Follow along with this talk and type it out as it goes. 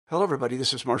Hello, everybody.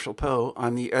 This is Marshall Poe.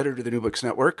 I'm the editor of the New Books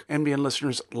Network. NBN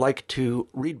listeners like to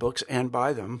read books and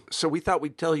buy them. So we thought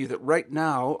we'd tell you that right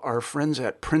now, our friends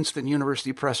at Princeton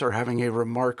University Press are having a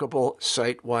remarkable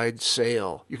site-wide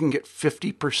sale. You can get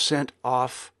 50%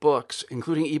 off books,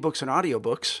 including ebooks and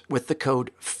audiobooks, with the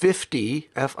code 50,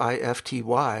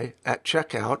 F-I-F-T-Y, at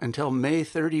checkout until May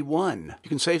 31. You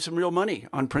can save some real money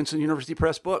on Princeton University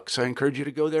Press books. I encourage you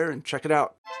to go there and check it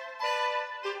out.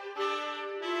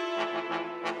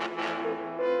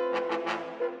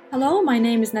 Hello, my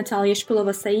name is Natalia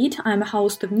Shpilova-Said. I'm a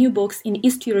host of New Books in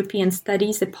East European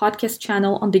Studies, a podcast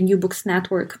channel on the New Books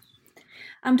Network.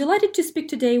 I'm delighted to speak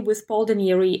today with Paul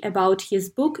Danieri about his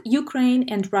book, Ukraine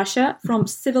and Russia, From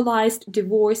Civilized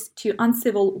Divorce to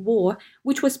Uncivil War,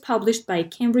 which was published by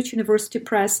Cambridge University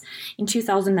Press in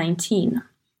 2019.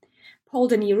 Paul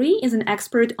Danieri is an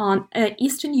expert on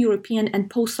Eastern European and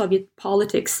post-Soviet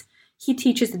politics. He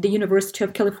teaches at the University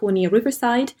of California,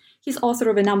 Riverside. He's author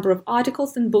of a number of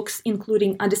articles and books,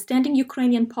 including Understanding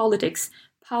Ukrainian Politics,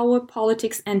 Power,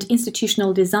 Politics, and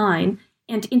Institutional Design,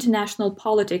 and International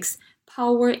Politics,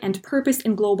 Power and Purpose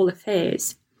in Global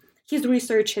Affairs. His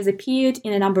research has appeared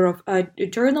in a number of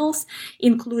journals,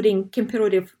 including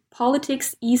Comparative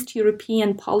Politics, East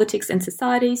European Politics and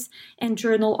Societies, and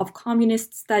Journal of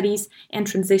Communist Studies and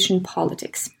Transition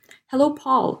Politics. Hello,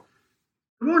 Paul.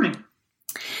 Good morning.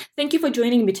 Thank you for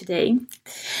joining me today.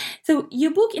 So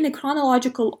your book, in a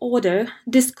chronological order,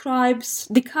 describes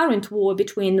the current war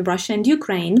between Russia and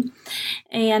Ukraine,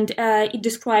 and it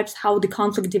describes how the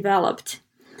conflict developed.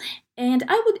 And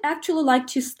I would actually like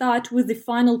to start with the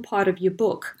final part of your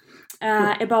book,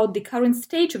 about the current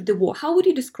stage of the war. How would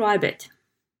you describe it?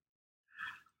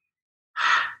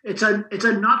 It's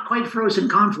a not quite frozen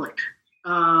conflict.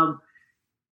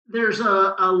 There's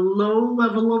a low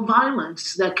level of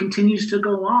violence that continues to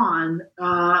go on,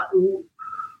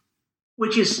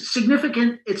 which is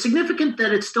significant. It's significant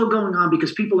that it's still going on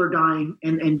because people are dying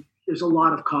and there's a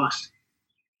lot of cost.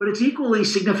 But it's equally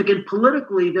significant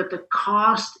politically that the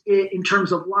cost in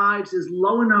terms of lives is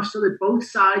low enough so that both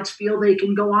sides feel they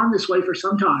can go on this way for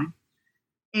some time.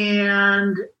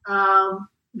 And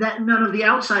that none of the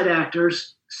outside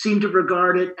actors seem to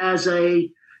regard it as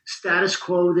a status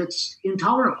quo that's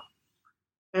intolerable.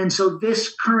 And so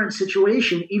this current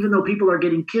situation, even though people are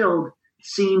getting killed,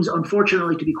 seems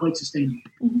unfortunately to be quite sustainable.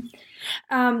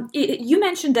 Mm-hmm. You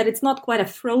mentioned that it's not quite a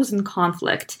frozen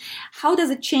conflict. How does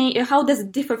it change? How does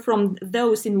it differ from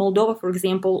those in Moldova, for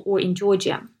example, or in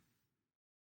Georgia?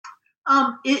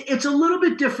 It's a little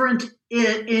bit different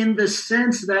in the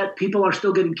sense that people are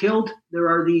still getting killed.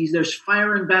 There's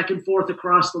firing back and forth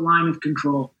across the line of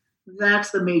control.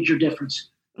 That's the major difference.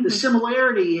 Mm-hmm. The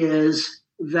similarity is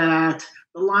that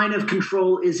the line of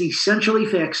control is essentially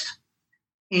fixed,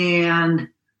 and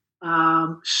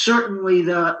certainly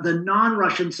the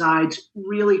non-Russian sides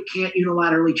really can't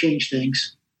unilaterally change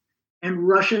things. And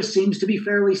Russia seems to be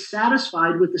fairly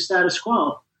satisfied with the status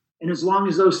quo. And as long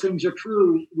as those things are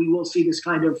true, we will see this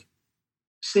kind of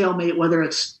stalemate, whether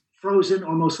it's frozen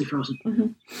or mostly frozen. Mm-hmm.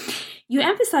 You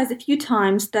emphasized a few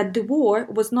times that the war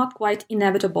was not quite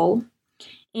inevitable.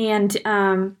 And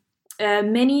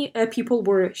many people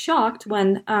were shocked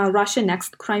when Russia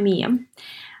annexed Crimea.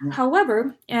 Yeah.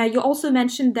 However, you also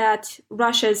mentioned that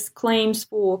Russia's claims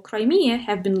for Crimea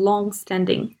have been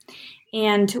long-standing.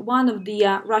 And one of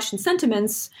the Russian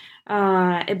sentiments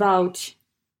about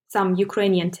some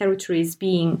Ukrainian territories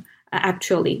being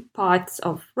actually parts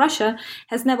of Russia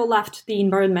has never left the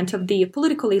environment of the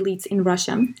political elites in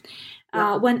Russia.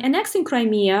 When annexing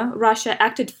Crimea, Russia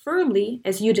acted firmly,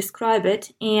 as you describe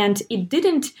it, and it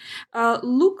didn't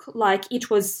look like it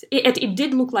was. It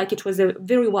did look like it was a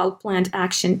very well planned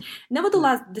action.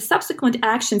 Nevertheless, the subsequent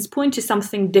actions point to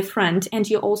something different, and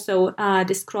you also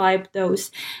describe those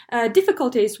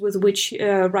difficulties with which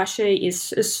Russia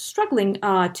is struggling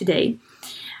today.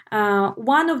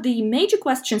 One of the major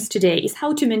questions today is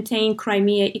how to maintain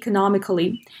Crimea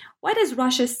economically. Why does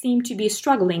Russia seem to be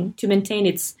struggling to maintain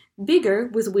its vigor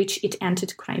with which it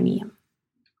entered Crimea?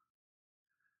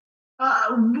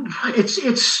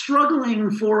 It's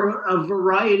struggling for a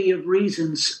variety of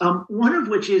reasons. One of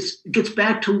which gets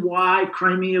back to why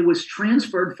Crimea was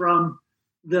transferred from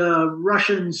the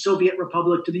Russian Soviet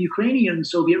Republic to the Ukrainian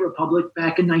Soviet Republic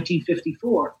back in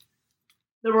 1954.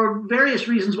 There were various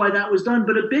reasons why that was done,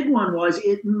 but a big one was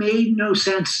it made no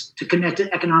sense to connect it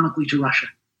economically to Russia.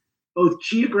 Both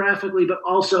geographically, but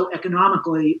also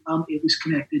economically, it was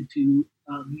connected to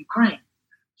Ukraine.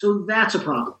 So that's a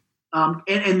problem.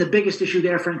 And the biggest issue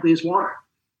there, frankly, is water,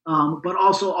 but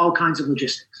also all kinds of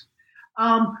logistics.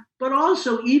 But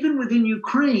also, even within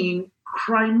Ukraine,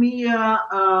 Crimea,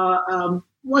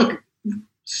 like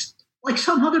like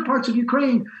some other parts of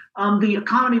Ukraine, the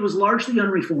economy was largely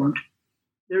unreformed.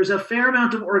 There's a fair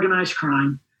amount of organized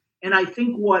crime. And I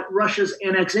think what Russia's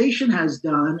annexation has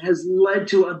done has led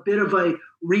to a bit of a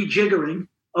rejiggering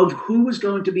of who was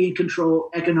going to be in control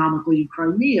economically in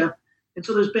Crimea. And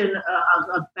so there's been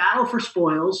a battle for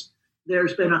spoils.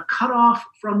 There's been a cutoff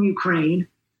from Ukraine.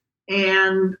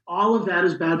 And all of that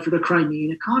is bad for the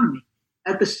Crimean economy.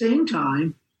 At the same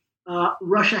time,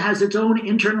 Russia has its own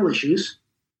internal issues.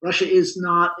 Russia is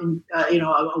not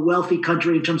a wealthy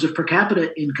country in terms of per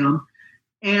capita income.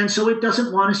 And so it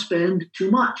doesn't want to spend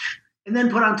too much. And then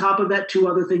put on top of that two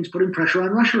other things putting pressure on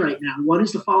Russia right now. One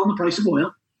is the fall in the price of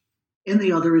oil, and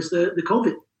the other is the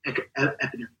COVID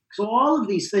epidemic. So all of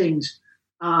these things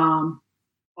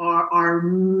are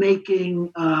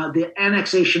making the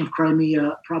annexation of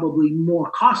Crimea probably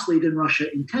more costly than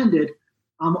Russia intended,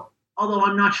 although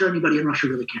I'm not sure anybody in Russia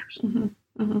really cares. Mm-hmm.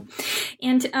 Mm-hmm.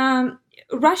 And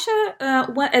Russia,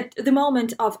 at the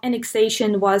moment of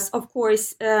annexation, was, of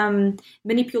course,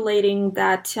 manipulating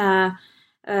that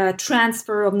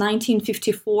transfer of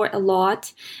 1954 a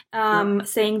lot,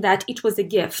 saying that it was a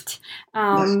gift.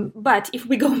 Yes. But if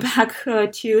we go back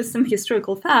to some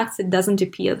historical facts, it doesn't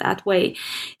appear that way.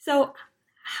 So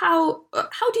how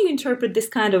do you interpret this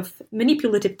kind of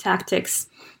manipulative tactics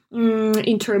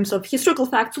in terms of historical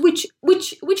facts, which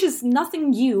is nothing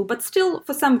new, but still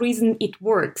for some reason it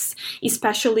works,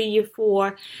 especially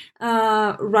for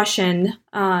Russian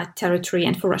territory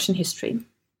and for Russian history?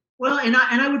 Well, and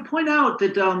I would point out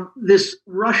that this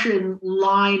Russian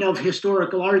line of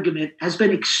historical argument has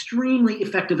been extremely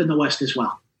effective in the West as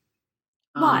well.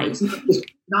 Why? It's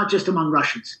not just among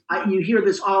Russians. You hear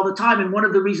this all the time, and one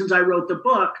of the reasons I wrote the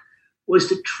book was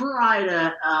to try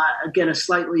to get a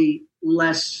slightly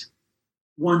less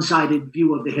one-sided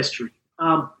view of the history.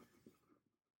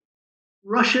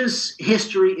 Russia's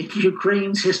history and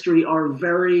Ukraine's history are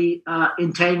very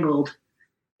entangled,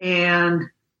 and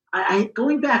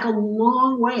going back a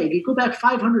long way, you go back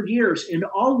 500 years, and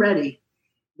already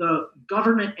the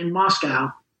government in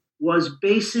Moscow was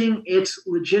basing its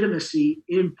legitimacy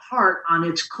in part on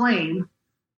its claim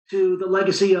to the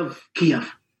legacy of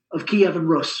Kiev and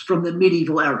Rus from the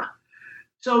medieval era.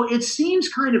 So it seems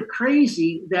kind of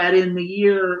crazy that in the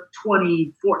year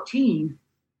 2014,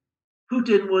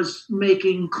 Putin was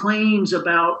making claims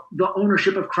about the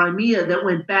ownership of Crimea that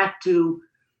went back to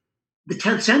the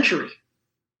 10th century.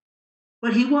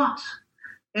 But he was,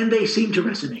 and they seem to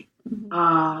resonate.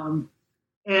 Mm-hmm.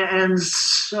 And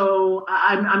so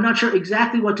I'm not sure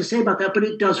exactly what to say about that, but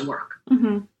it does work.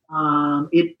 Mm-hmm.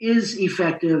 It is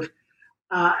effective.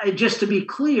 Just to be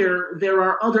clear, there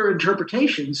are other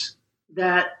interpretations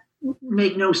that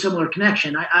make no similar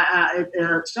connection.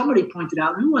 Somebody pointed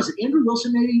out, who was it? Andrew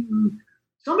Wilson, maybe?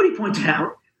 Somebody pointed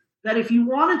out that if you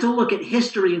wanted to look at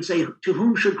history and say, to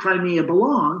whom should Crimea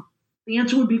belong, the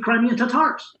answer would be Crimean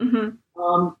Tatars. Mm-hmm.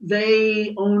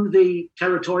 They owned the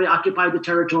territory, occupied the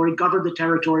territory, governed the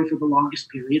territory for the longest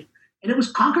period, and it was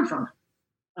conquered from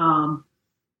them.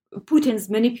 Putin's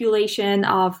manipulation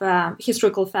of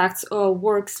historical facts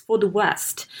works for the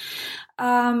West.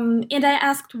 And I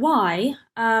asked why.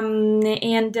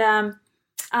 And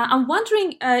I'm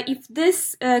wondering if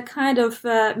this kind of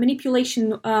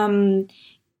manipulation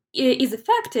is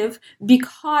effective,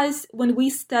 because when we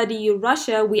study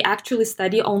Russia, we actually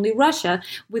study only Russia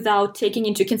without taking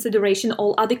into consideration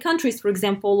all other countries, for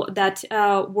example, that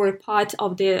were part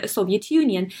of the Soviet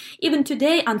Union. Even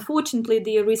today, unfortunately,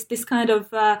 there is this kind of,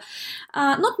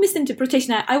 not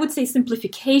misinterpretation, I would say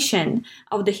simplification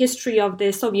of the history of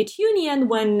the Soviet Union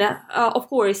when, of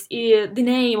course, the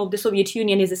name of the Soviet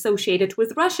Union is associated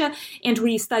with Russia, and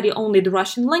we study only the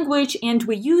Russian language, and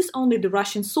we use only the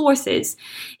Russian sources.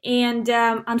 And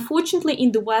unfortunately,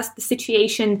 in the West, the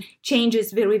situation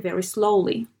changes very, very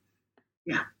slowly.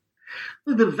 Yeah.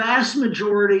 The vast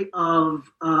majority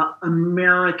of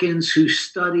Americans who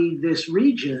study this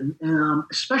region,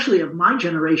 especially of my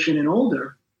generation and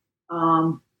older,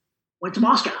 went to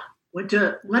Moscow, went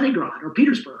to Leningrad or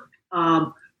Petersburg.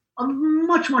 A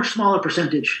much, much smaller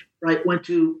percentage, right, went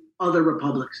to other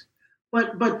republics.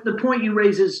 But the point you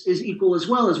raise is equal as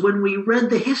well, is when we read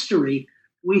the history,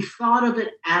 we thought of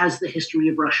it as the history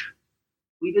of Russia.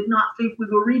 We did not think we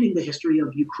were reading the history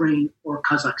of Ukraine or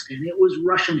Kazakhstan. It was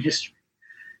Russian history.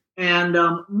 And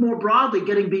more broadly,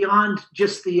 getting beyond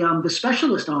just the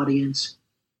specialist audience,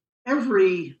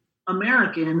 every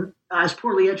American, as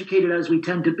poorly educated as we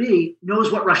tend to be,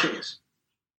 knows what Russia is.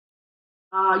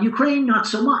 Ukraine, not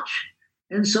so much.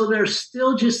 And so there's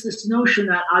still just this notion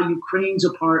that Ukraine's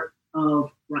a part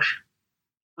of Russia.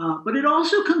 But it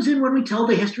also comes in when we tell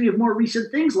the history of more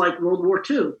recent things like World War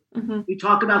II. Mm-hmm. We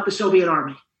talk about the Soviet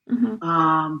army.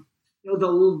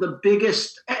 The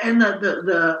biggest and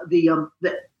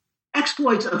the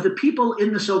exploits of the people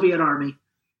in the Soviet army,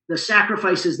 the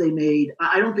sacrifices they made.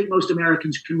 I don't think most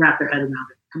Americans can wrap their head around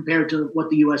it compared to what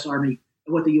the U.S. Army,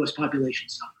 what the U.S. population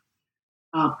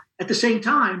suffered. At the same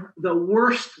time, the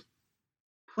worst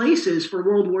places for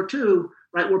World War II,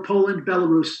 right, were Poland,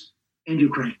 Belarus, and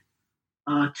Ukraine.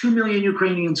 2 million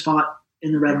Ukrainians fought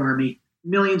in the Red Army.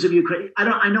 Millions of Ukraine.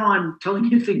 I know I'm telling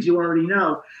you things you already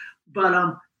know,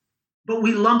 but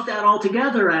we lump that all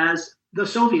together as the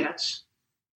Soviets,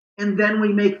 and then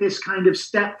we make this kind of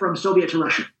step from Soviet to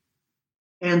Russian.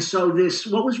 And so this,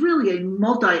 what was really a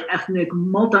multi-ethnic,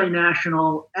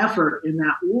 multinational effort in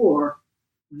that war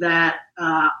that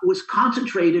was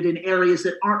concentrated in areas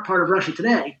that aren't part of Russia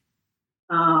today,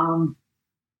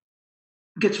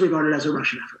 gets regarded as a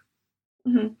Russian effort.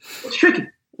 Mm-hmm. It's tricky.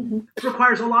 Mm-hmm. It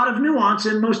requires a lot of nuance,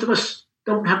 and most of us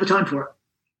don't have the time for it.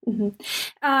 Mm-hmm.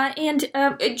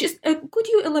 Could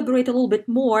you elaborate a little bit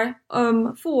more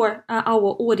for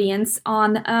our audience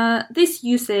on this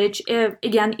usage,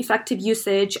 again, effective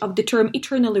usage of the term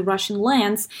 "eternally Russian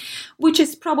lands," which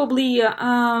is probably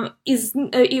not used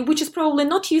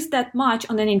that much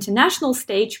on an international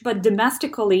stage, but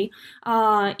domestically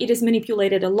it is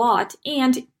manipulated a lot,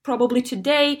 and probably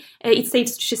today it's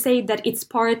safe to say that it's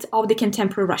part of the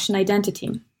contemporary Russian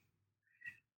identity.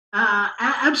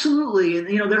 Absolutely. And,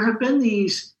 there have been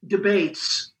these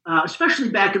debates, especially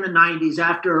back in the 90s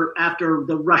after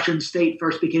the Russian state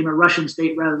first became a Russian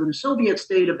state rather than a Soviet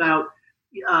state, about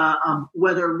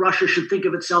whether Russia should think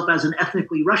of itself as an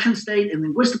ethnically Russian state and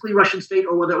linguistically Russian state,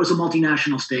 or whether it was a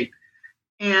multinational state.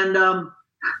 And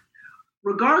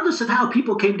regardless of how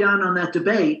people came down on that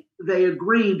debate, they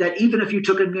agreed that even if you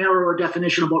took a narrower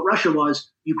definition of what Russia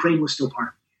was, Ukraine was still part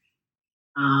of it.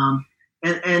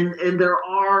 And there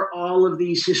are all of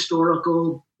these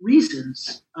historical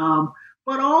reasons,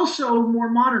 but also more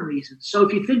modern reasons. So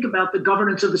if you think about the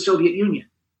governance of the Soviet Union,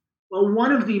 well,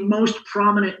 one of the most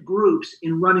prominent groups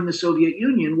in running the Soviet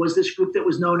Union was this group that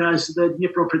was known as the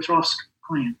Dnipropetrovsk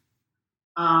clan.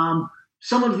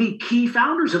 Some of the key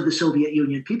founders of the Soviet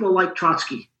Union, people like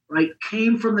Trotsky, right,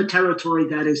 came from the territory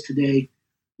that is today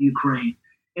Ukraine.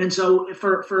 And so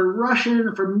for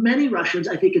many Russians,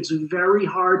 I think it's very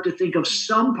hard to think of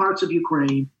some parts of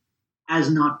Ukraine as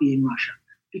not being Russia,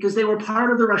 because they were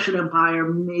part of the Russian Empire,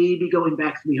 maybe going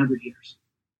back 300 years.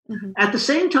 Mm-hmm. At the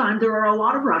same time, there are a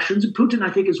lot of Russians, and Putin, I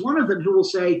think, is one of them, who will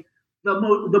say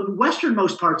the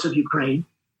westernmost parts of Ukraine,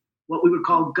 what we would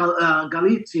call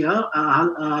Galicia,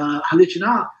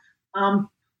 Halychina,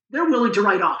 they're willing to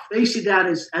write off. They see that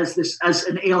as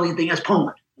an alien thing, as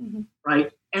Poland, mm-hmm.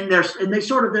 right? And there's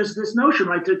this notion,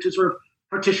 right, to sort of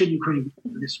partition Ukraine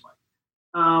this way.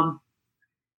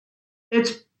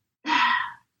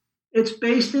 It's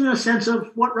based in a sense of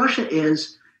what Russia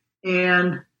is,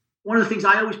 and one of the things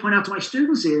I always point out to my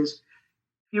students is,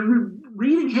 if you're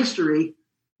reading history,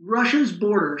 Russia's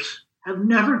borders have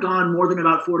never gone more than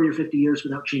about 40 or 50 years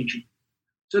without changing.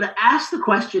 So to ask the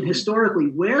question historically,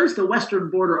 where's the western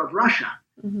border of Russia?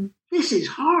 Mm-hmm. This is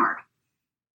hard.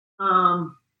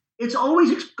 It's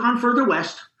always gone further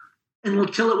west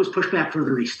until it was pushed back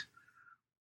further east.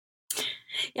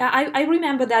 Yeah, I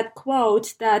remember that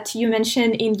quote that you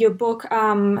mentioned in your book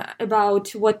about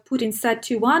what Putin said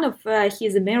to one of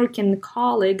his American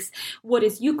colleagues. What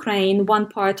is Ukraine? One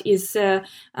part is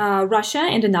Russia,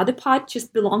 and another part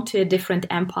just belong to a different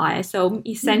empire. So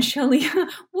essentially,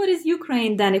 what is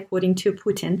Ukraine then, according to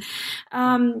Putin?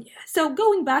 So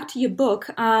going back to your book,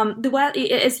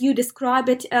 as you describe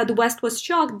it, the West was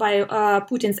shocked by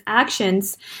Putin's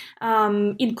actions,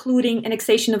 including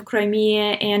annexation of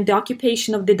Crimea and the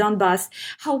occupation of the Donbass.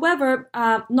 However,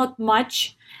 not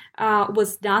much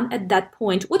was done at that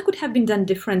point. What could have been done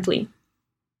differently?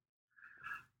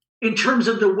 In terms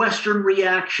of the Western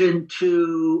reaction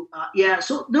to,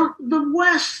 so the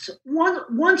West,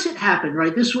 once it happened,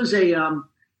 right, this was a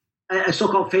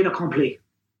so-called fait accompli,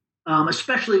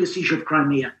 especially the siege of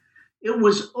Crimea. It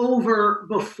was over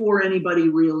before anybody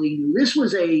really knew. This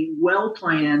was a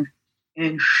well-planned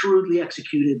and shrewdly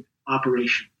executed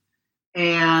operation.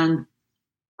 And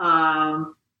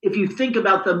if you think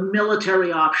about the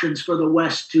military options for the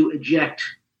West to eject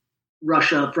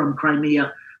Russia from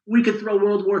Crimea, we could throw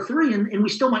World War III and we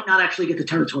still might not actually get the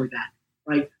territory back,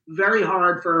 right? Very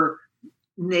hard for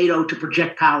NATO to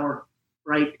project power,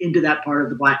 right, into that part of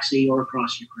the Black Sea or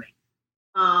across Ukraine.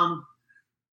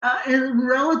 And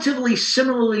relatively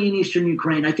similarly in Eastern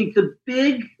Ukraine, I think the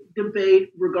big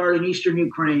debate regarding Eastern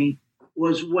Ukraine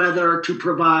was whether to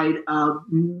provide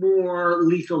more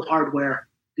lethal hardware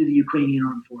to the Ukrainian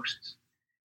armed forces.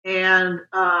 And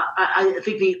I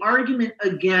think the argument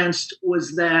against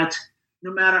was that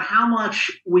no matter how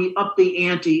much we up the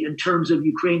ante in terms of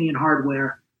Ukrainian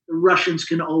hardware, the Russians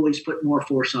can always put more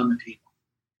force on the table.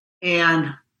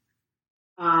 And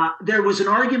there's an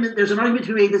argument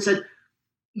to be made that said,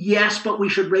 yes, but we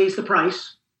should raise the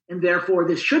price, and therefore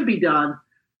this should be done.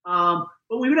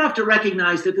 But we would have to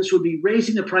recognize that this would be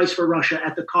raising the price for Russia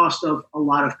at the cost of a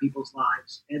lot of people's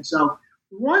lives. And so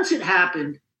once it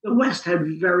happened, the West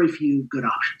had very few good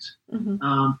options.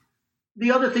 Mm-hmm.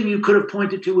 The other thing you could have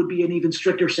pointed to would be an even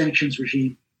stricter sanctions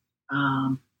regime.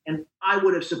 And I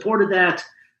would have supported that.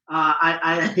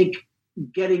 I think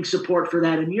getting support for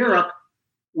that in Europe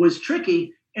was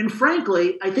tricky. And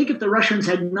frankly, I think if the Russians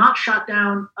had not shot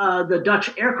down the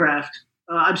Dutch aircraft,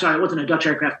 I'm sorry, it wasn't a Dutch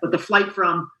aircraft, but the flight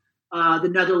from the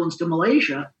Netherlands to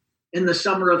Malaysia in the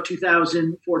summer of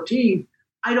 2014,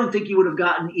 I don't think you would have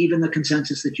gotten even the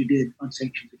consensus that you did on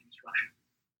sanctions against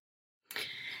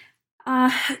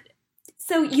Russia.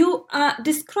 So you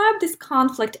describe this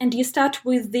conflict, and you start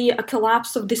with the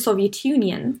collapse of the Soviet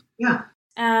Union. Yeah.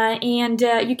 And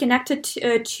you connect it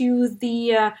to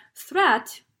the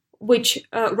threat which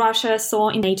Russia saw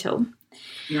in NATO.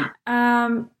 Yeah.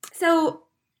 So,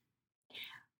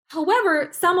 however,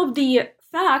 some of the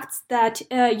facts that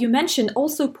you mentioned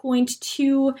also point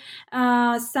to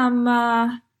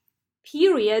some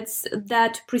periods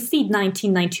that precede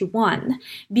 1991,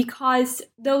 because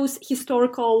those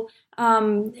historical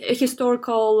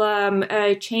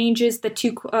changes that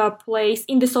took place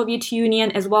in the Soviet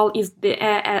Union as well as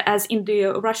in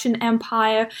the Russian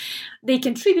Empire, they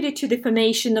contributed to the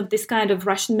formation of this kind of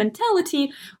Russian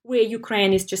mentality where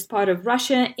Ukraine is just part of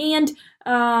Russia, and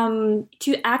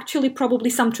to actually probably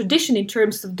some tradition in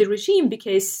terms of the regime,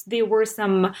 because there were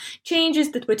some changes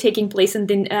that were taking place in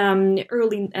the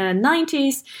early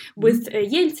 90s with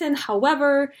Yeltsin.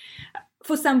 However,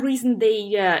 for some reason,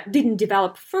 they didn't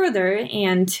develop further,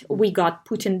 and we got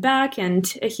Putin back and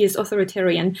his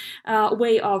authoritarian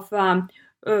way of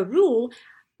rule.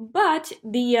 But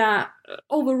the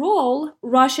overall,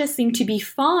 Russia seemed to be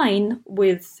fine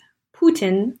with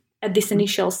Putin at these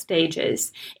initial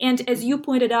stages. And as you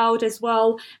pointed out as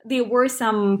well, there were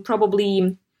some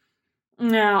probably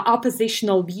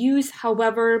oppositional views.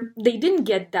 However, they didn't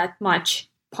get that much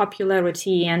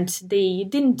popularity, and they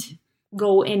didn't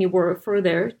go anywhere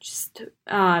further, just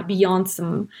beyond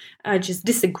some just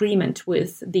disagreement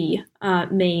with the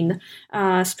main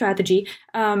strategy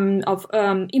of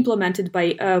implemented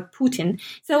by Putin.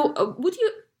 So would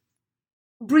you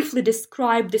briefly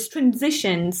describe these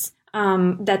transitions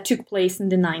that took place in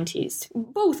the 90s,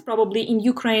 both probably in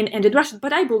Ukraine and in Russia,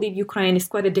 but I believe Ukraine is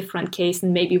quite a different case,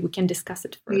 and maybe we can discuss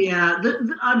it further. Yeah,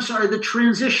 I'm sorry, the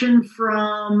transition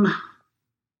from...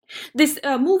 This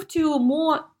move to a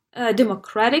more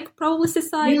democratic, probably,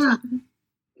 society. Yeah.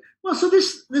 Well, so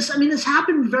this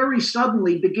happened very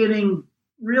suddenly, beginning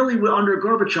really under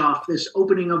Gorbachev, this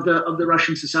opening of the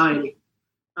Russian society.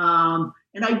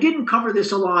 And I didn't cover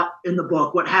this a lot in the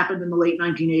book, what happened in the late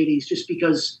 1980s, just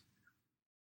because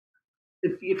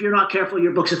if you're not careful,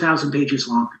 your book's 1,000 pages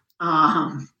long.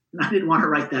 I didn't want to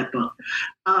write that book.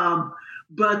 So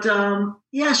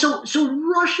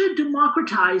Russia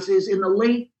democratizes in the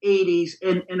late 80s,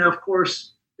 and of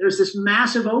course, there's this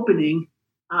massive opening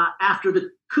after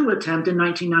the coup attempt in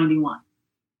 1991.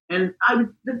 And I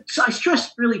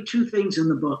stressed really two things in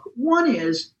the book. One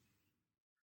is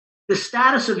the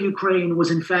status of Ukraine was,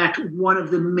 in fact, one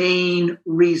of the main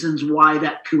reasons why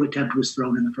that coup attempt was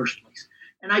thrown in the first place.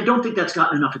 And I don't think that's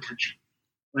gotten enough attention,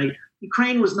 right?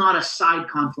 Ukraine was not a side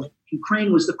conflict.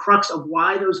 Ukraine was the crux of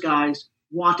why those guys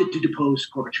wanted to depose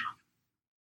Gorbachev.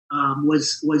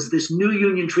 Was this new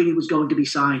union treaty was going to be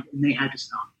signed, and they had to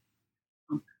stop.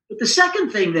 But the second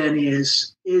thing then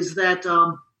is that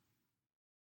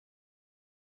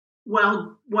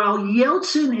while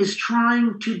Yeltsin is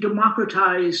trying to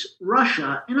democratize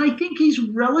Russia, and I think he's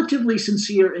relatively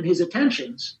sincere in his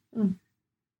intentions,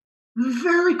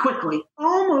 very quickly,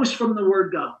 almost from the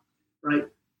word go, right,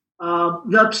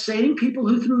 the same people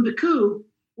who threw the coup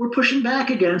were pushing back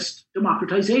against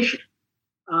democratization.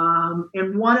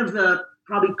 And one of the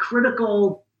probably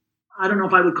critical, I don't know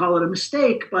if I would call it a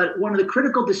mistake, but one of the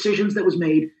critical decisions that was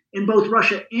made in both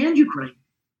Russia and Ukraine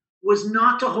was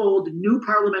not to hold new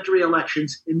parliamentary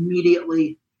elections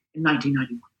immediately in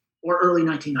 1991 or early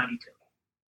 1992.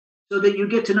 So that you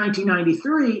get to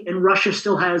 1993 and Russia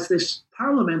still has this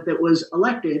parliament that was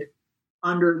elected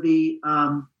under the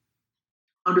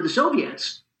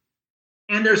Soviets.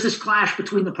 And there's this clash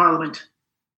between the parliament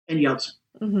and Yeltsin.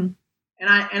 Mm-hmm.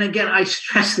 And again, I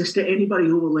stress this to anybody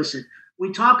who will listen.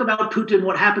 We talk about Putin,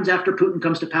 what happens after Putin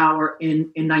comes to power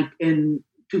in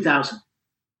 2000.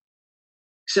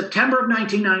 September of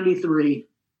 1993,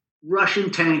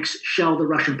 Russian tanks shell the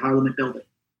Russian parliament building.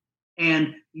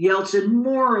 And Yeltsin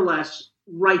more or less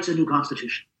writes a new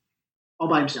constitution all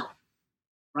by himself,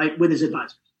 right, with his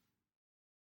advisors.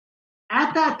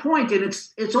 At that point, and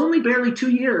it's only barely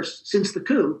 2 years since the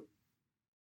coup,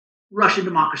 Russian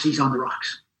democracy is on the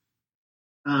rocks.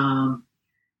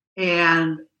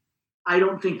 And I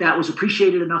don't think that was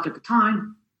appreciated enough at the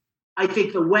time. I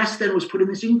think the West then was put in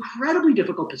this incredibly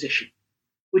difficult position,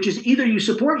 which is either you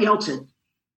support Yeltsin,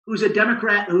 who's a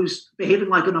Democrat who's behaving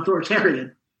like an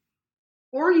authoritarian,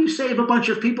 or you save a bunch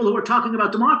of people who are talking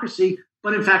about democracy,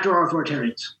 but in fact are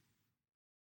authoritarians,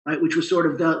 right? Which was sort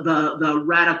of the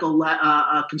radical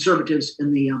conservatives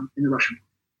in the Russian.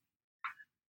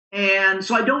 And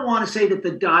so I don't want to say that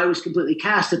the die was completely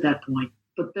cast at that point,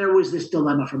 but there was this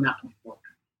dilemma from that point forward.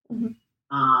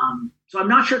 Mm-hmm. So I'm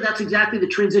not sure that's exactly the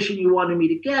transition you wanted me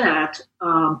to get at.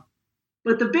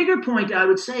 But the bigger point I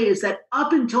would say is that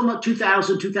up until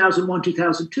 2000, 2001,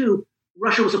 2002,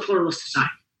 Russia was a pluralist society.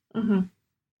 Mm-hmm.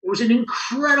 There was an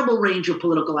incredible range of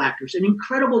political actors, an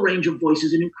incredible range of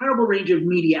voices, an incredible range of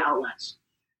media outlets.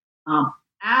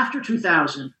 After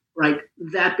 2000, right,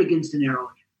 that begins to narrow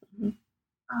again.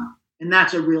 Mm-hmm. And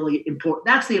that's a really important,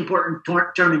 that's the important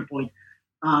turning point,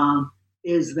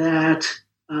 is that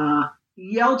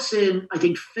Yeltsin, I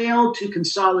think, failed to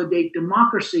consolidate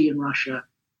democracy in Russia,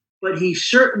 but he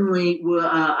certainly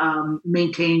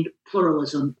maintained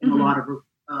pluralism in mm-hmm. a lot of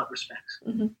respects.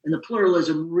 Mm-hmm. And the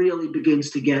pluralism really begins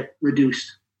to get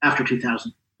reduced after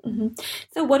 2000. Mm-hmm.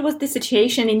 So what was the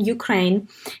situation in Ukraine?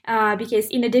 Because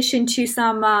in addition to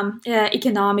some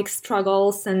economic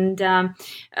struggles and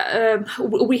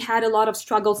we had a lot of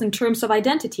struggles in terms of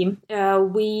identity.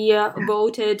 We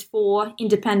voted for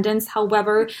independence.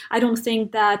 However, I don't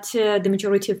think that the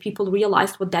majority of people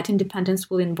realized what that independence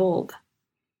will involve.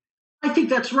 I think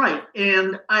that's right.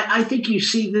 And I think you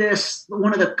see this,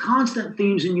 one of the constant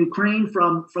themes in Ukraine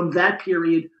from that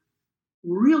period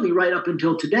really right up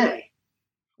until today.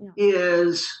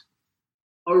 Is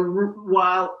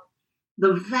while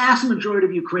the vast majority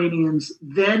of Ukrainians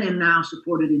then and now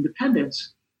supported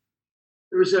independence,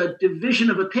 there was a division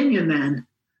of opinion then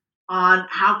on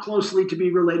how closely to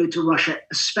be related to Russia,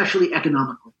 especially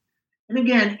economically. And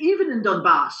again, even in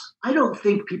Donbass, I don't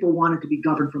think people wanted to be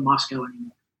governed from Moscow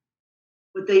anymore.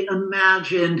 But they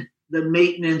imagined the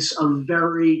maintenance of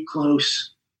very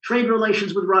close trade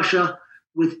relations with Russia,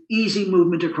 with easy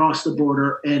movement across the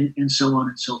border and so on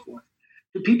and so forth.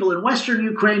 To people in Western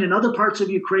Ukraine and other parts of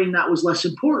Ukraine, that was less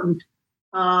important.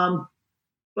 But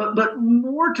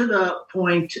more to the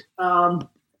point,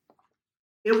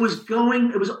 it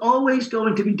was always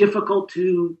going to be difficult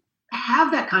to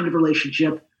have that kind of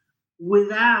relationship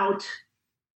without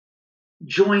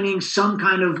joining some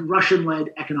kind of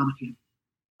Russian-led economic union,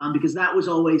 because that was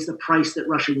always the price that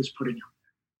Russia was putting out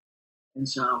there. And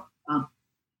so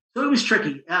it was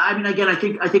tricky. I mean, again, I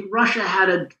think Russia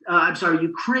had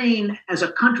Ukraine as a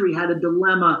country had a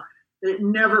dilemma that it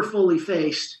never fully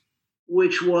faced,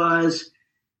 which was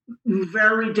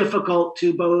very difficult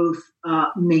to both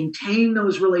maintain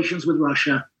those relations with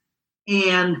Russia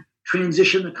and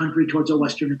transition the country towards a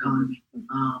Western economy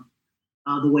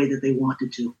the way that they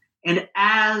wanted to. And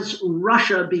as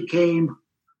Russia became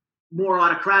more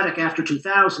autocratic after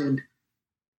 2000,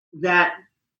 that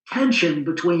tension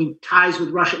between ties with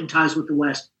Russia and ties with the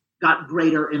West got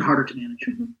greater and harder to manage.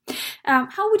 Mm-hmm.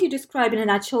 How would you describe in a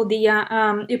nutshell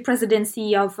the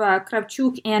presidency of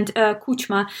Kravchuk and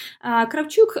Kuchma?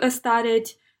 Kravchuk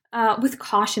started with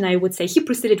caution, I would say. He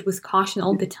proceeded with caution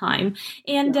all the time.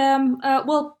 And,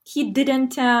 he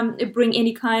didn't bring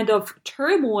any kind of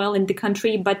turmoil in the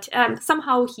country, but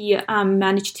somehow he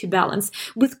managed to balance.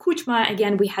 With Kuchma,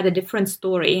 again, we had a different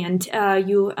story, and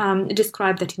you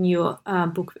described that in your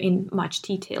book in much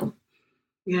detail.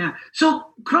 Yeah.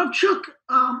 So Kravchuk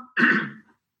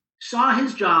saw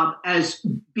his job as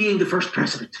being the first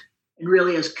president and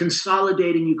really as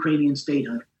consolidating Ukrainian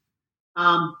statehood.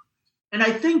 And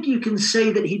I think you can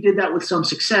say that he did that with some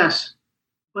success,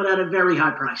 but at a very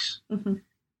high price. Mm-hmm.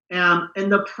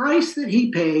 And the price that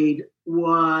he paid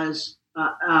was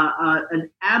an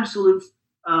absolute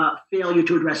failure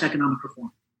to address economic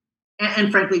reform.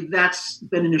 And frankly, that's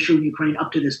been an issue in Ukraine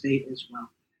up to this date as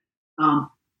well.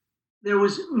 There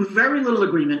was very little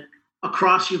agreement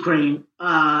across Ukraine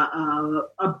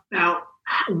about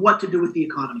what to do with the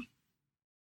economy.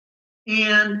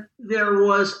 And there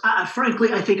was,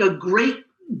 frankly, I think a great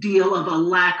deal of a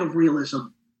lack of realism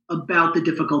about the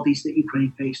difficulties that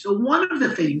Ukraine faced. So one of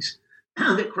the things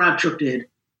that Kravchuk did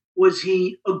was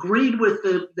he agreed with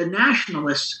the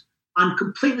nationalists on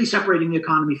completely separating the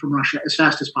economy from Russia as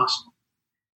fast as possible.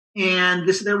 And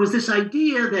there was this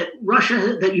idea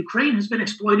that Ukraine has been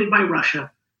exploited by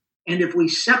Russia, and if we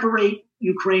separate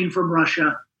Ukraine from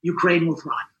Russia, Ukraine will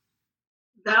thrive.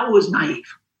 That was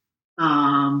naive.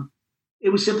 It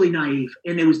was simply naive,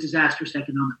 and it was disastrous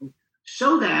economically.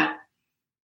 So that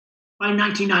by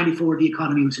 1994, the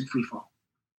economy was in free fall.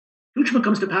 Kuchma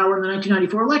comes to power in the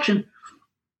 1994 election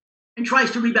and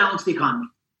tries to rebalance the economy.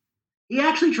 He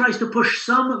actually tries to push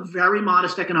some very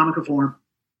modest economic reform.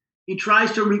 He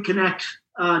tries to reconnect,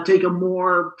 take a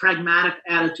more pragmatic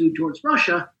attitude towards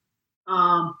Russia.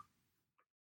 But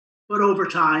over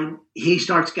time, he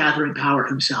starts gathering power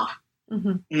himself.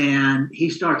 Mm-hmm. And he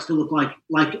starts to look like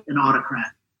an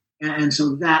autocrat. And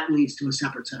so that leads to a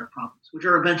separate set of problems, which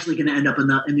are eventually going to end up in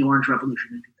the Orange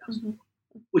Revolution in 2000,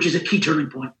 mm-hmm. which is a key turning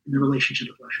point in the relationship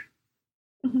with Russia.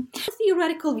 Mm-hmm.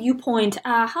 Theoretical viewpoint,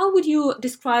 how would you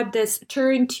describe this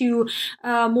turn to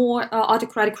more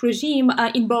autocratic regime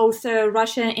in both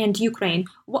Russia and Ukraine?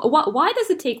 Why does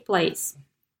it take place?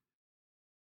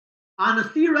 On a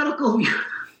theoretical view,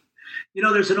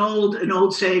 there's an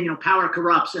old saying, power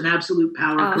corrupts, and absolute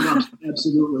power corrupts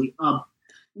absolutely.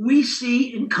 We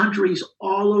see in countries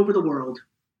all over the world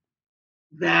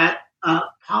that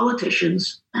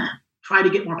politicians try to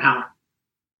get more power.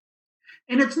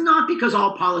 And it's not because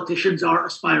all politicians are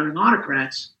aspiring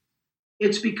autocrats.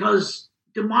 It's because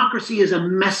democracy is a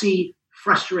messy,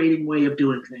 frustrating way of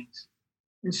doing things.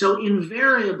 And so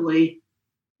invariably,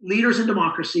 leaders in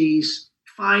democracies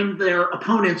find their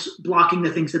opponents blocking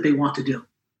the things that they want to do.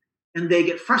 And they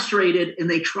get frustrated and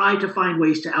they try to find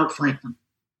ways to outflank them,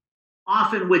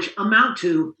 often which amount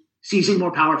to seizing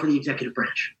more power for the executive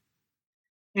branch.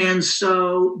 And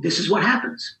so this is what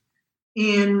happens.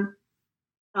 In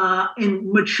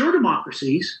mature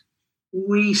democracies,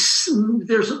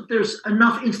 there's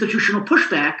enough institutional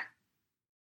pushback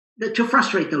to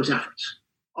frustrate those efforts.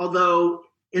 Although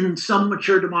in some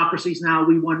mature democracies now,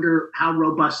 we wonder how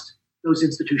robust those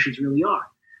institutions really are.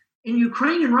 In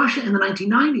Ukraine and Russia in the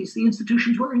 1990s, the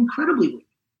institutions were incredibly weak.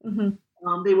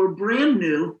 Mm-hmm. They were brand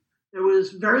new. There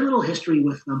was very little history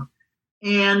with them.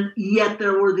 And yet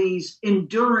there were these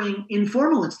enduring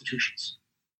informal institutions.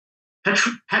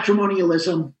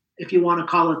 Patrimonialism, if you want to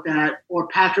call it that, or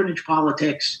patronage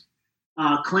politics,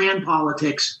 clan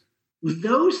politics.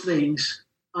 Those things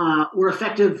were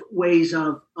effective ways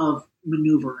of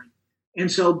maneuvering. And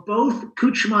so both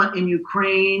Kuchma in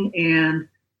Ukraine and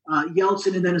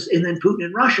Yeltsin and then Putin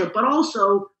in Russia, but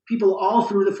also people all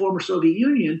through the former Soviet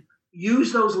Union,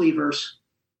 use those levers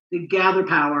to gather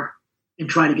power and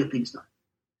try to get things done.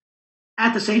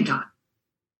 At the same time,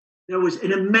 there was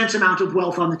an immense amount of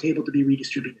wealth on the table to be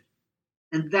redistributed.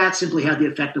 And that simply had the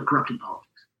effect of corrupting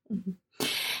politics. Mm-hmm.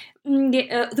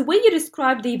 The way you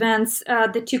described the events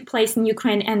that took place in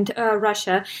Ukraine and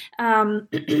Russia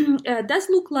does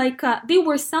look like there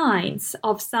were signs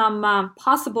of some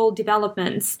possible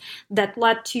developments that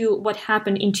led to what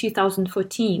happened in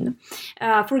 2014.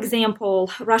 For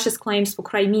example, Russia's claims for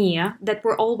Crimea that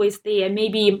were always there,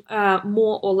 maybe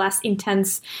more or less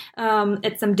intense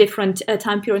at some different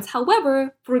time periods.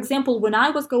 However, for example, when I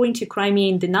was going to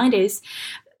Crimea in the 90s,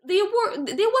 there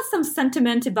was some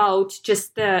sentiment about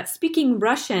just speaking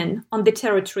Russian on the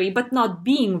territory, but not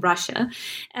being Russia.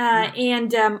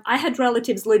 And I had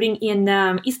relatives living in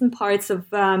eastern parts of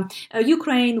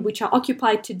Ukraine, which are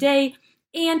occupied today.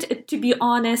 And to be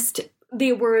honest,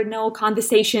 there were no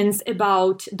conversations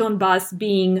about Donbass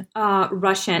being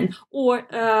Russian or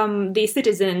the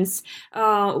citizens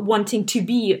wanting to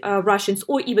be Russians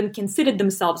or even considered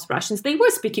themselves Russians. They were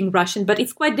speaking Russian, but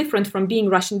it's quite different from being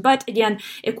Russian. But again,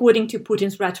 according to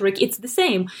Putin's rhetoric, it's the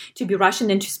same to be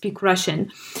Russian and to speak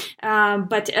Russian.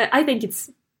 But I think it's...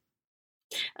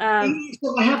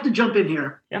 So I have to jump in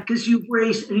here because you've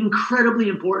raised an incredibly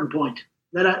important point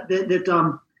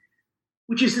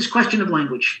which is this question of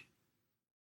language.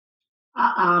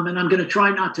 And I'm going to try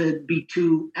not to be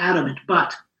too adamant,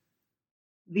 but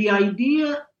the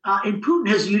idea, and Putin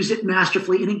has used it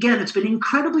masterfully, and again, it's been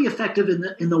incredibly effective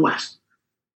in the West.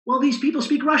 Well, these people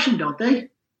speak Russian, don't they?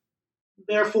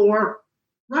 Therefore,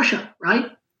 Russia,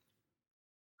 right?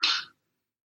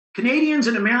 Canadians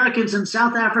and Americans and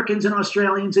South Africans and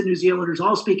Australians and New Zealanders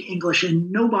all speak English, and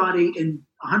nobody in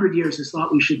 100 years has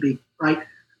thought we should be, right?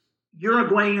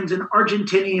 Uruguayans and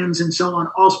Argentinians and so on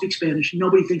all speak Spanish.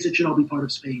 Nobody thinks it should all be part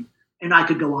of Spain. And I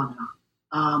could go on and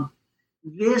on.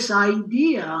 This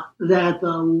idea that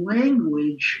the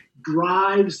language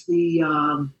drives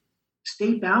the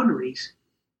state boundaries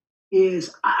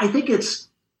is, I think it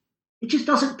just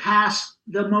doesn't pass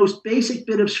the most basic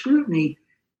bit of scrutiny.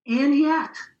 And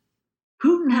yet,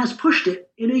 Putin has pushed it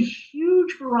in a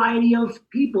huge variety of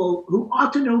people who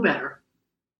ought to know better.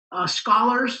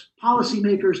 Scholars,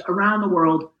 policymakers around the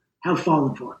world have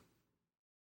fallen for it.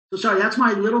 So sorry, that's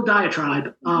my little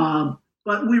diatribe,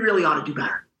 but we really ought to do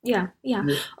better. Yeah.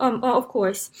 Of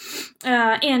course.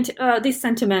 And this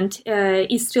sentiment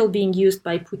is still being used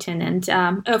by Putin and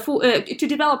to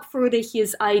develop further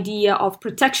his idea of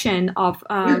protection of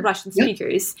Russian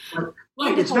speakers.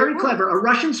 Right. It's very clever. A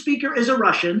Russian speaker is a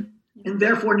Russian and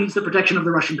therefore needs the protection of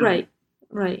the Russian government.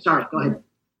 Right. Sorry, go ahead.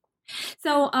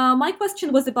 So my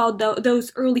question was about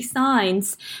those early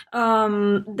signs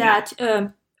that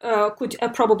could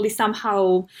probably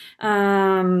somehow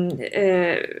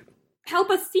help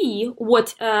us see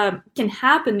what can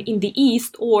happen in the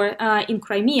East or in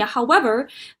Crimea. However,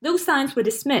 those signs were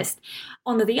dismissed.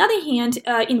 On the other hand,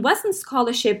 in Western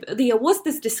scholarship, there was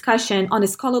this discussion on a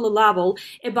scholarly level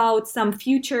about some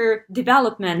future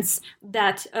developments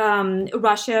that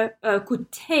Russia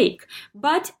could take.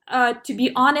 But to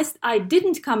be honest, I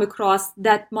didn't come across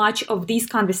that much of these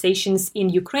conversations in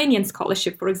Ukrainian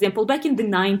scholarship, for example, back in the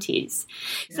 90s.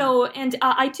 Yeah. So, and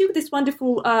I took this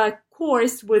wonderful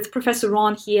course with Professor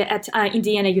Ron here at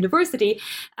Indiana University,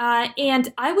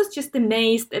 and I was just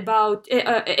amazed about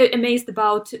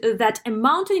that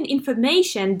amount of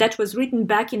information that was written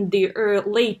back in the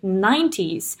late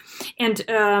 90s, and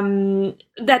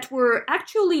that were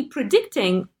actually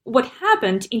predicting what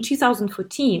happened in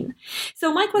 2014.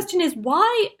 So my question is,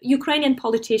 why Ukrainian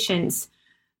politicians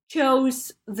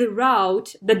chose the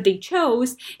route that they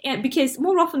chose, and because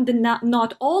more often than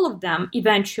not all of them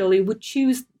eventually would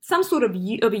choose some sort of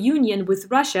a union with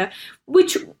Russia,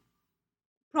 which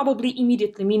probably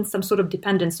immediately means some sort of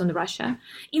dependence on Russia,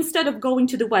 instead of going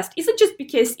to the West. Is it just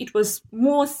because it was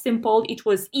more simple, it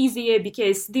was easier,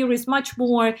 because there is much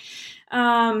more,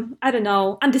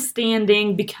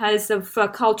 understanding because of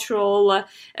cultural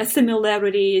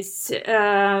similarities?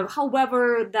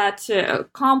 However, that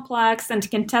complex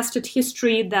and contested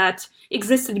history that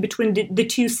existed between the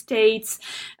two states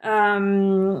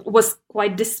was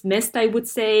quite dismissed, I would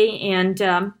say,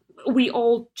 and we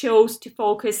all chose to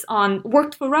focus on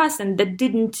worked for us, and that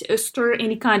didn't stir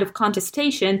any kind of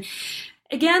contestation.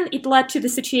 Again, it led to the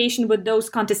situation where those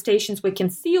contestations were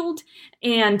concealed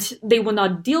and they were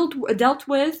not dealt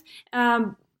with.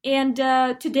 And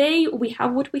today we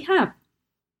have what we have.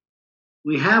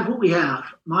 We have what we have.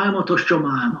 Maємо то, що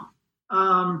маємо.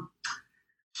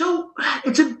 So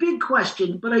it's a big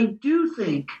question, but I do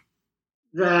think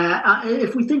that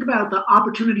if we think about the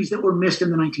opportunities that were missed in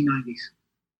the 1990s,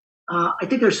 I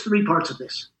think there's three parts of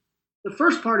this. The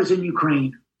first part is in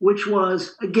Ukraine, which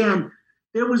was, again,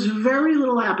 there was very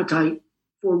little appetite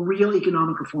for real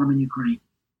economic reform in Ukraine.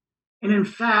 And in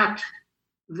fact,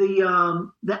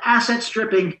 the asset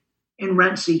stripping and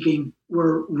rent seeking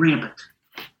were rampant.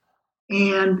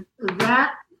 And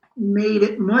that made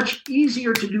it much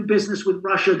easier to do business with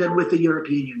Russia than with the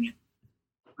European Union,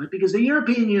 right? Because the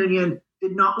European Union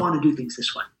did not want to do things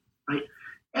this way, right?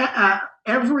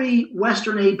 Every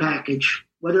Western aid package,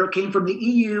 whether it came from the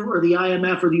EU or the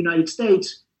IMF or the United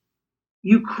States,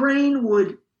 Ukraine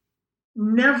would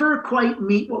never quite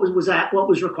meet what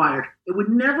was required. It would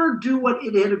never do what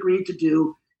it had agreed to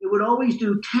do. It would always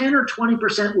do 10 or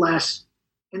 20% less,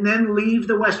 and then leave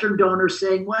the Western donors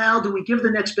saying, well, do we give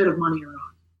the next bit of money or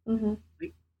not? Mm-hmm.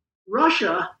 Right?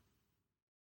 Russia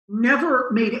never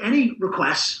made any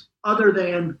requests other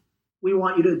than, we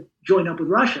want you to join up with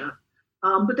Russia.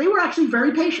 But they were actually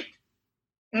very patient.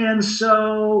 And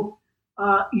so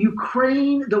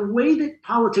Ukraine, the way that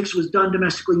politics was done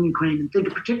domestically in Ukraine, and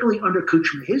think particularly under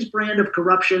Kuchma, his brand of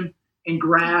corruption and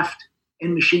graft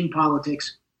and machine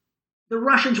politics, the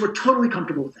Russians were totally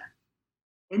comfortable with that.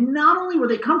 And not only were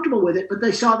they comfortable with it, but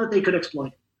they saw that they could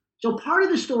exploit it. So part of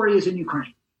the story is in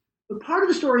Ukraine. But part of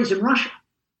the story is in Russia,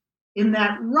 in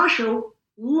that Russia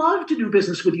loved to do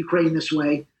business with Ukraine this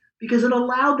way because it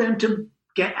allowed them to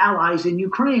get allies in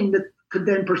Ukraine that could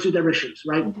then pursue their issues,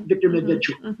 right? Mm-hmm. Victor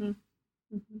Medvedchuk. Mm-hmm.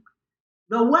 Mm-hmm.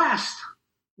 The West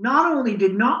not only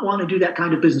did not want to do that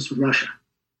kind of business with Russia,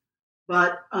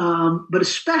 but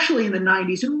especially in the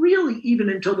 90s and really even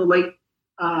until the late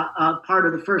part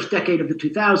of the first decade of the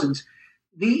 2000s,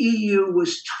 the EU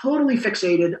was totally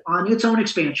fixated on its own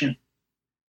expansion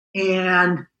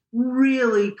and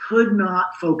really could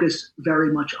not focus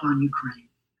very much on Ukraine.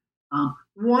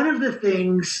 One of the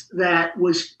things that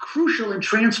was crucial in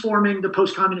transforming the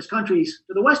post-communist countries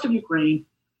to the west of Ukraine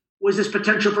was this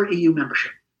potential for EU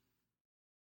membership.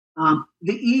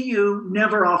 The EU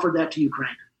never offered that to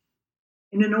Ukraine.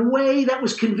 And in a way that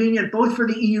was convenient both for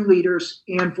the EU leaders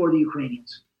and for the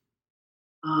Ukrainians.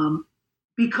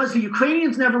 because the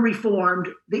Ukrainians never reformed,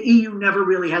 the EU never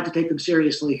really had to take them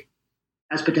seriously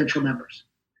as potential members.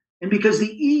 And because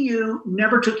the EU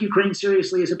never took Ukraine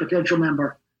seriously as a potential member,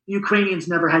 the Ukrainians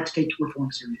never had to take reform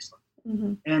seriously.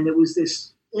 Mm-hmm. And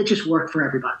it just worked for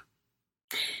everybody.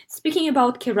 Speaking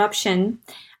about corruption,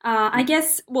 I guess,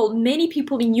 many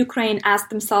people in Ukraine asked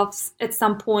themselves at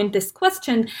some point this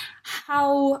question, how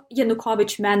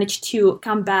Yanukovych managed to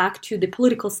come back to the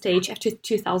political stage after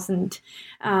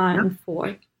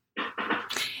 2004.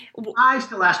 I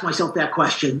still ask myself that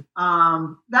question.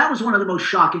 That was one of the most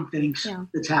shocking things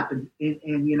that's happened.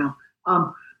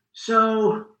 So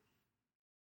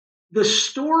the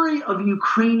story of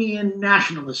Ukrainian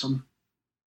nationalism,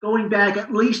 going back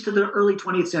at least to the early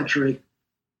 20th century,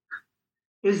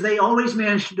 is they always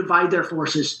managed to divide their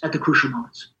forces at the crucial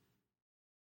moments.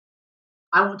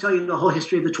 I won't tell you the whole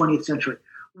history of the 20th century.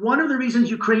 One of the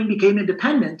reasons Ukraine became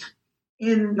independent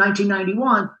in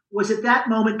 1991 was at that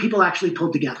moment people actually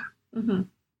pulled together,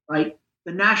 right?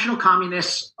 The national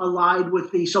communists allied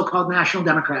with the so-called national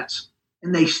Democrats,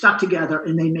 and they stuck together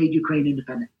and they made Ukraine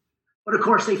independent. But of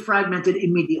course, they fragmented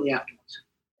immediately afterwards.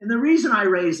 And the reason I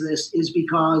raise this is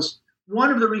because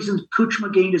one of the reasons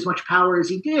Kuchma gained as much power as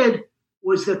he did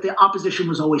was that the opposition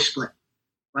was always split,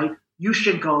 right?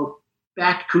 Yushchenko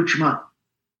backed Kuchma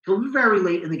till very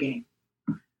late in the game.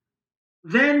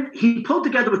 Then he pulled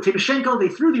together with Timoshenko, they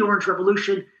threw the Orange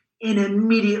Revolution, and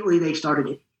immediately they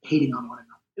started hating on one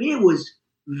another. I mean, it was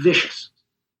vicious.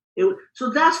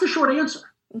 So that's the short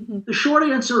answer. Mm-hmm. The short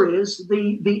answer is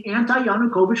the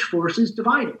anti-Yanukovych forces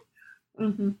divided.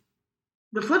 Mm-hmm.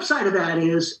 The flip side of that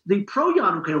is the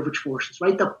pro-Yanukovych forces,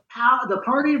 right? The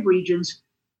Party of Regions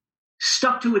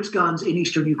stuck to its guns in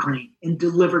eastern Ukraine and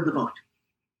delivered the vote.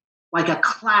 Like a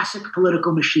classic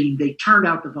political machine, they turned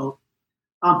out the vote.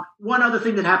 One other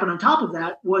thing that happened on top of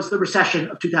that was the recession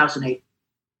of 2008.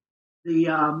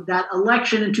 That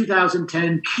election in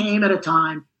 2010 came at a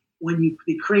time when the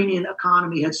Ukrainian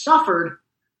economy had suffered.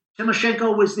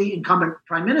 Timoshenko was the incumbent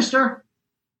prime minister.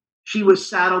 She was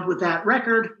saddled with that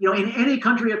record. In any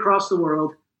country across the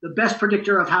world, the best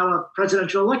predictor of how a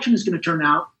presidential election is going to turn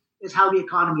out is how the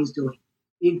economy is doing.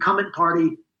 The incumbent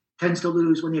party tends to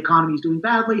lose when the economy is doing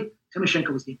badly.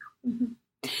 Timoshenko was the incumbent.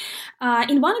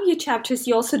 In one of your chapters,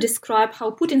 you also describe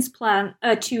how Putin's plan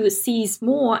to seize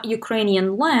more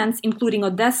Ukrainian lands, including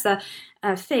Odessa,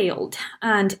 failed.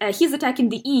 And his attack in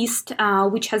the east,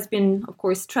 which has been, of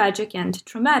course, tragic and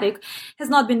traumatic, has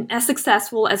not been as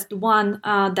successful as the one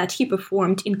that he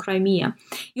performed in Crimea.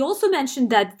 You also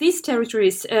mentioned that these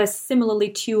territories,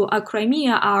 similarly to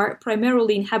Crimea, are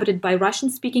primarily inhabited by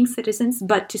Russian-speaking citizens,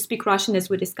 but to speak Russian, as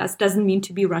we discussed, doesn't mean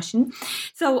to be Russian.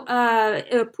 So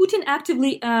Putin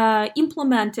actively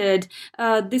implemented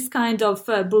this kind of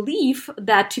belief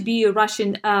that to be a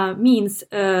Russian means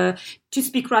to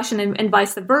speak Russian and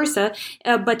vice versa.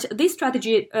 But this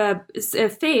strategy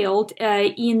failed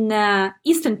in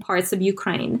eastern parts of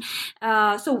Ukraine.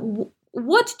 So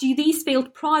what do these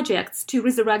failed projects to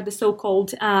resurrect the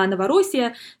so-called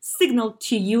Novorossiya signal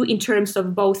to you in terms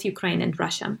of both Ukraine and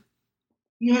Russia?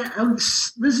 Yeah,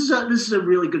 this is a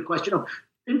really good question.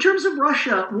 In terms of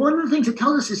Russia, one of the things it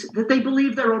tells us is that they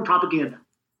believe their own propaganda,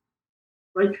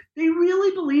 right? They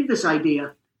really believe this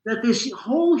idea that this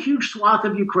whole huge swath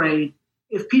of Ukraine,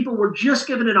 if people were just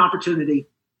given an opportunity,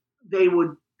 they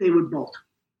would bolt,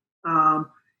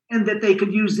 and that they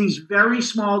could use these very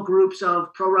small groups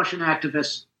of pro-Russian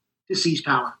activists to seize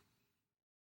power.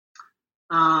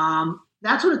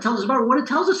 That's what it tells us about. What it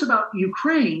tells us about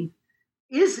Ukraine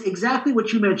is exactly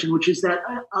what you mentioned, which is that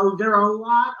there are a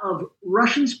lot of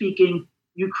Russian-speaking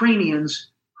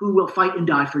Ukrainians who will fight and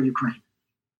die for Ukraine.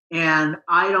 And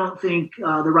I don't think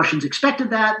the Russians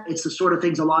expected that. It's the sort of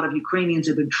things a lot of Ukrainians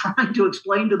have been trying to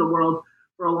explain to the world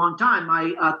for a long time.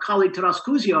 My colleague Taras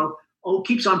Kuzio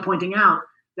keeps on pointing out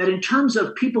that in terms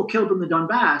of people killed in the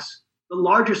Donbass, the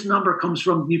largest number comes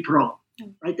from Dnipro,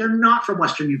 right? They're not from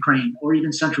Western Ukraine or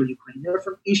even Central Ukraine. They're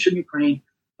from Eastern Ukraine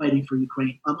fighting for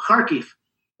Ukraine. Kharkiv,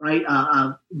 right?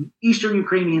 Eastern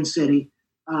Ukrainian city,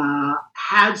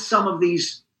 had some of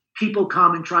these people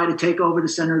come and try to take over the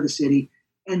center of the city,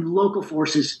 and local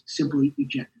forces simply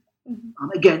ejected them.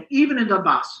 Mm-hmm. Again, even in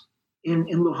Donbass, in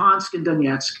Luhansk and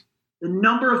Donetsk, the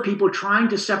number of people trying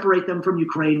to separate them from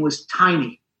Ukraine was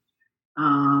tiny,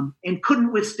 and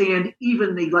couldn't withstand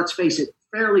even the, let's face it,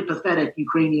 fairly pathetic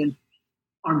Ukrainian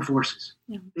armed forces.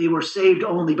 Yeah. They were saved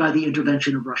only by the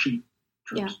intervention of Russian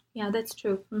troops. Yeah, that's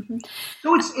true. Mm-hmm.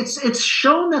 So it's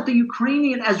shown that the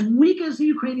Ukrainian, as weak as the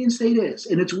Ukrainian state is,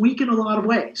 and it's weak in a lot of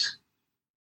ways,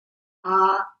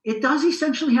 it does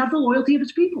essentially have the loyalty of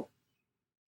its people.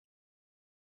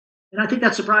 And I think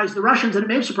that surprised the Russians, and it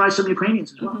may have surprised some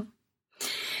Ukrainians as well. Mm-hmm.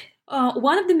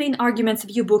 One of the main arguments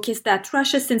of your book is that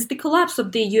Russia, since the collapse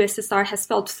of the USSR, has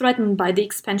felt threatened by the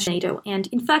expansion of NATO. And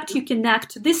in fact, you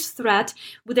connect this threat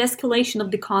with the escalation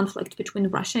of the conflict between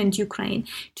Russia and Ukraine.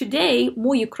 Today,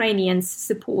 more Ukrainians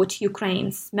support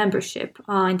Ukraine's membership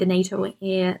in the NATO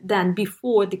than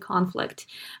before the conflict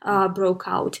broke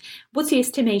out. What's your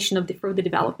estimation of the further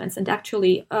developments? And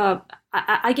actually,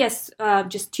 I guess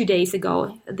just 2 days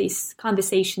ago, this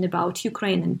conversation about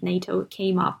Ukraine and NATO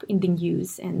came up in the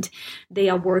news, and they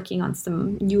are working on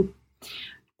some new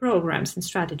programs and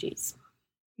strategies.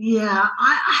 Yeah,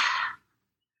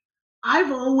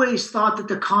 I've always thought that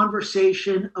the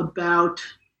conversation about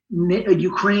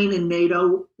Ukraine and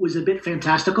NATO was a bit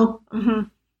fantastical,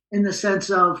 in the sense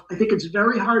of, I think it's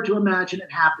very hard to imagine it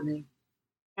happening.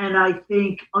 And I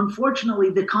think, unfortunately,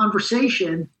 the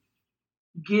conversation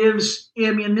gives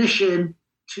ammunition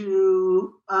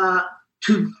to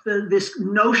this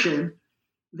notion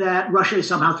that Russia is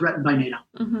somehow threatened by NATO.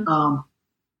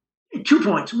 2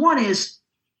 points. One is,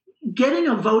 getting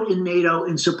a vote in NATO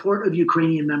in support of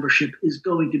Ukrainian membership is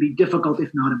going to be difficult,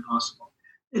 if not impossible.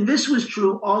 And this was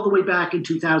true all the way back in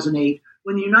 2008,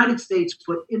 when the United States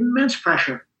put immense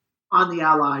pressure on the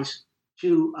Allies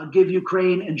to give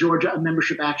Ukraine and Georgia a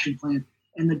membership action plan.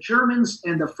 And the Germans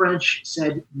and the French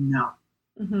said no.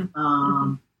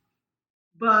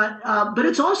 But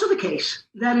it's also the case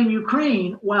that in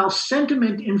Ukraine, while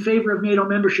sentiment in favor of NATO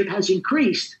membership has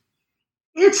increased,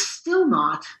 it's still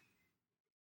not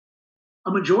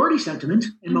a majority sentiment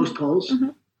in most polls.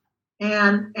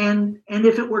 And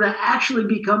if it were to actually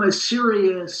become a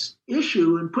serious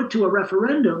issue and put to a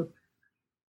referendum,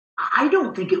 I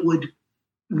don't think it would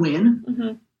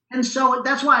win. And so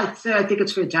that's why I say I think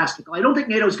it's fantastical. I don't think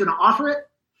NATO is going to offer it,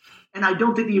 and I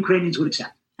don't think the Ukrainians would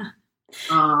accept it.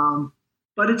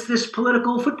 But it's this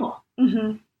political football.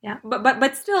 Yeah,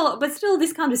 but still,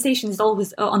 this conversation is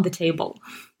always on the table.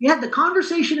 Yeah, the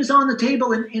conversation is on the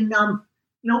table, and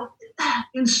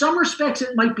in some respects,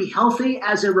 it might be healthy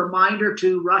as a reminder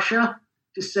to Russia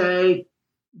to say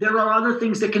there are other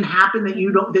things that can happen that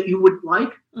you would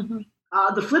like.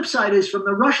 The flip side is, from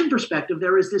the Russian perspective,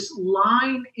 there is this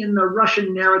line in the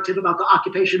Russian narrative about the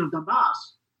occupation of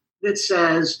Donbass that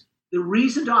says the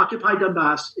reason to occupy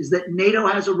Donbass is that NATO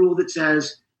has a rule that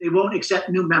says they won't accept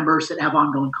new members that have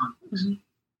ongoing conflicts.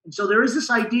 And so there is this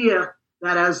idea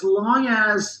that as long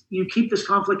as you keep this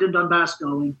conflict in Donbass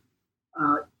going,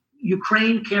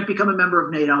 Ukraine can't become a member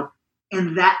of NATO,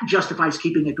 and that justifies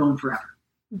keeping it going forever.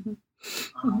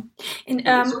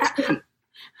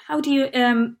 How do you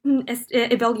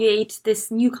evaluate these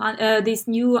new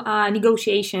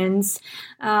negotiations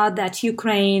that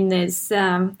Ukraine is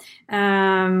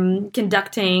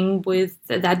conducting with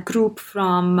that group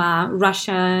from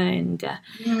Russia and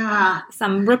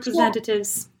some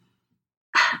representatives?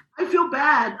 I feel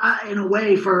bad in a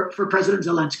way for President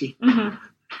Zelensky.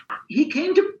 He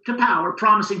came to power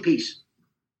promising peace,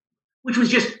 which was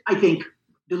just, I think,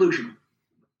 delusional.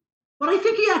 But I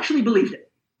think he actually believed it.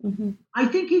 I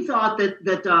think he thought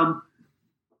that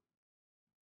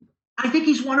I think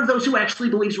he's one of those who actually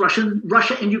believes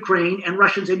Russia and Ukraine and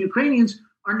Russians and Ukrainians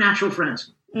are natural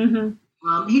friends.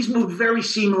 He's moved very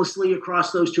seamlessly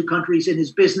across those two countries in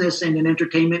his business and in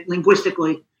entertainment,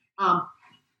 linguistically.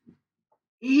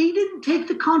 He didn't take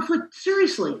the conflict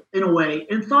seriously in a way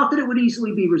and thought that it would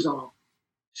easily be resolved.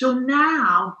 So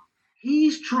now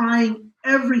he's trying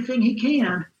everything he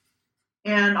can.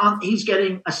 And he's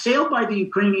getting assailed by the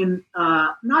Ukrainian,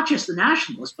 not just the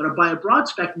nationalists, but by a broad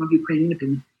spectrum of Ukrainian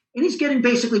opinion. And he's getting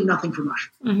basically nothing from Russia.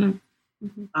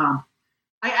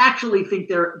 I actually think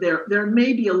there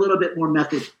may be a little bit more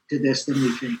method to this than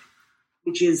we think,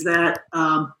 which is that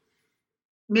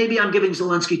maybe I'm giving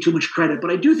Zelensky too much credit,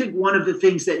 but I do think one of the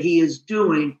things that he is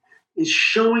doing is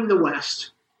showing the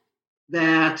West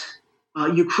that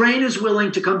Ukraine is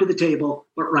willing to come to the table,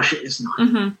 but Russia is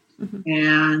not.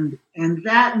 And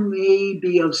that may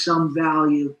be of some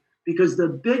value, because the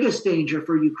biggest danger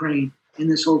for Ukraine in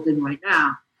this whole thing right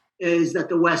now is that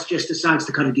the West just decides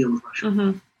to cut a deal with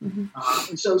Russia.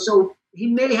 And so he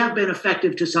may have been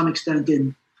effective to some extent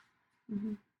in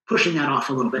pushing that off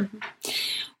a little bit.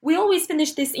 We always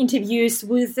finish these interviews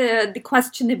with the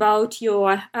question about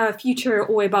your future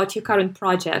or about your current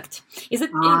project. Is it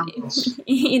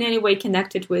in any way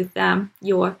connected with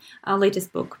your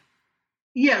latest book?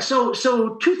 Yeah, so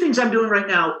two things I'm doing right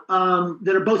now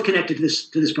that are both connected to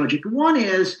this project. One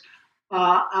is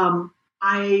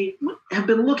I have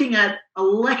been looking at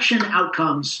election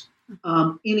outcomes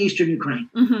in eastern Ukraine.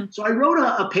 So I wrote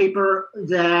a paper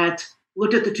that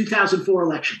looked at the 2004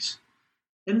 elections.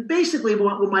 And basically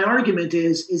what my argument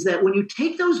is that when you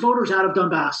take those voters out of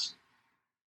Donbass,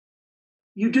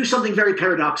 you do something very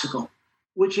paradoxical,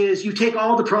 which is you take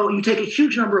a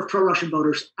huge number of pro-Russian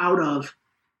voters out of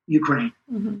Ukraine.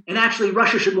 Mm-hmm. And actually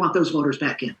Russia should want those voters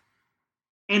back in.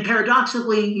 And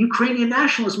paradoxically, Ukrainian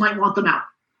nationalists might want them out.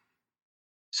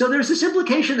 So there's this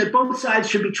implication that both sides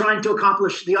should be trying to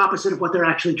accomplish the opposite of what they're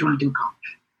actually trying to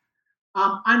accomplish.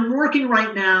 I'm working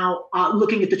right now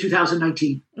looking at the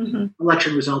 2019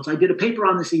 election results. I did a paper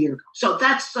on this a year ago. So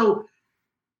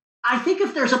I think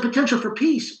if there's a potential for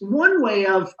peace, one way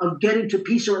of getting to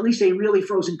peace, or at least a really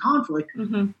frozen conflict,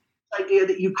 the idea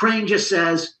that Ukraine just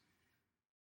says,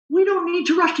 we don't need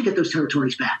to rush to get those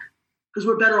territories back because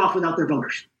we're better off without their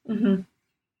voters. Mm-hmm.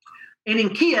 And in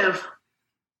Kiev,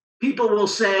 people will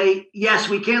say, yes,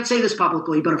 we can't say this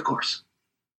publicly, but of course.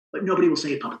 But nobody will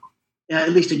say it publicly,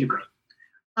 at least in Ukraine.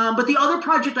 But the other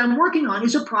project I'm working on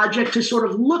is a project to sort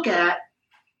of look at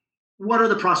what are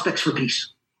the prospects for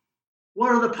peace?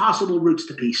 What are the possible routes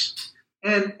to peace?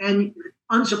 And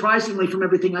unsurprisingly, from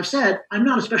everything I've said, I'm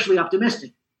not especially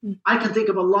optimistic. I can think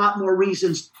of a lot more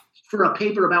reasons for a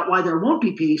paper about why there won't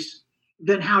be peace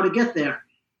than how to get there.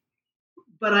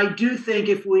 But I do think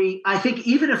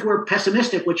even if we're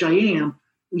pessimistic, which I am,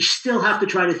 we still have to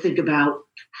try to think about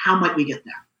how might we get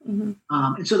there. Mm-hmm.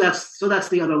 And so that's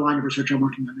the other line of research I'm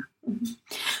working on now.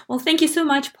 Mm-hmm. Well, thank you so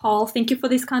much, Paul. Thank you for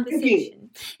this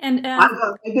conversation. And I've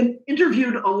been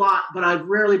interviewed a lot, but I've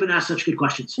rarely been asked such good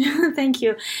questions. Thank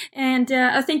you, and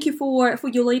thank you for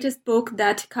your latest book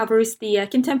that covers the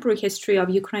contemporary history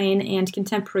of Ukraine and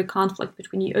contemporary conflict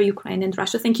between Ukraine and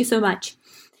Russia. Thank you so much.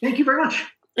 Thank you very much.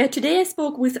 Today I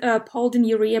spoke with Paul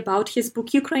Denyery about his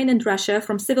book Ukraine and Russia,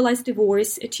 From Civilized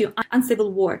Divorce to Uncivil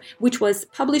War, which was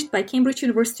published by Cambridge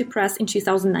University Press in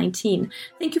 2019.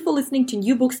 Thank you for listening to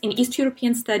New Books in East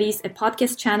European Studies, a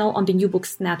podcast channel on the New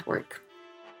Books Network.